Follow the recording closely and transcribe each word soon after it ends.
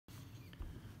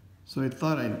So I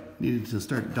thought I needed to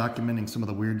start documenting some of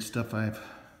the weird stuff I've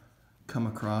come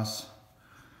across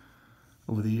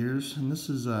over the years. And this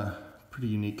is a pretty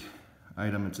unique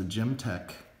item. It's a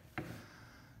Gemtech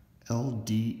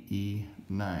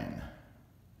LDE-9.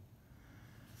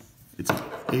 It's an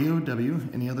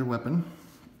AOW, any other weapon,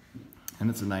 and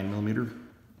it's a 9mm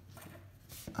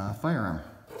firearm.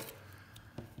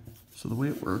 So the way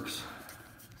it works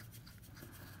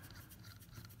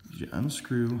is you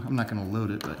unscrew, I'm not going to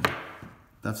load it, but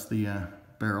that's the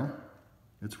barrel.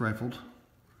 It's rifled.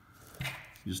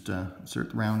 You just insert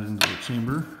the round into the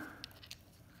chamber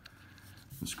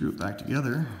and screw it back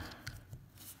together.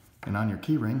 And on your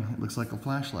key ring, it looks like a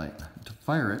flashlight. To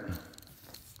fire it,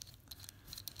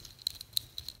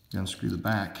 you unscrew the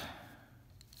back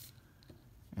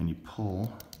and you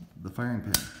pull the firing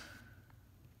pin.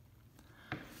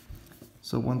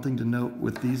 So one thing to note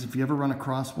with these, if you ever run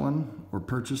across one or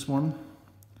purchase one,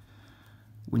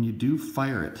 when you do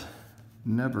fire it,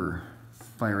 never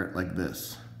fire it like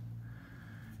this.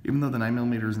 Even though the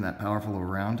 9mm isn't that powerful of a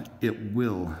round, it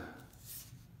will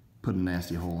put a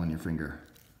nasty hole in your finger.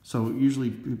 So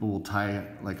usually people will tie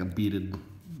like a beaded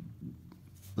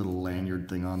little lanyard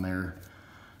thing on there,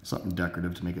 something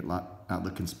decorative to make it not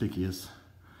look conspicuous.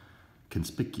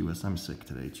 I'm sick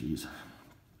today, geez.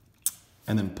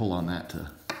 And then pull on that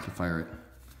to fire it.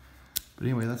 But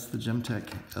anyway, that's the Gemtech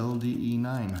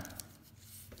LDE-9.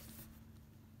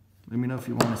 Let me know if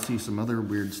you want to see some other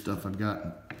weird stuff I've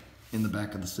got in the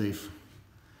back of the safe.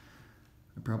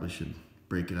 I probably should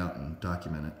break it out and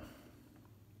document it.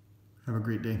 Have a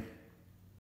great day.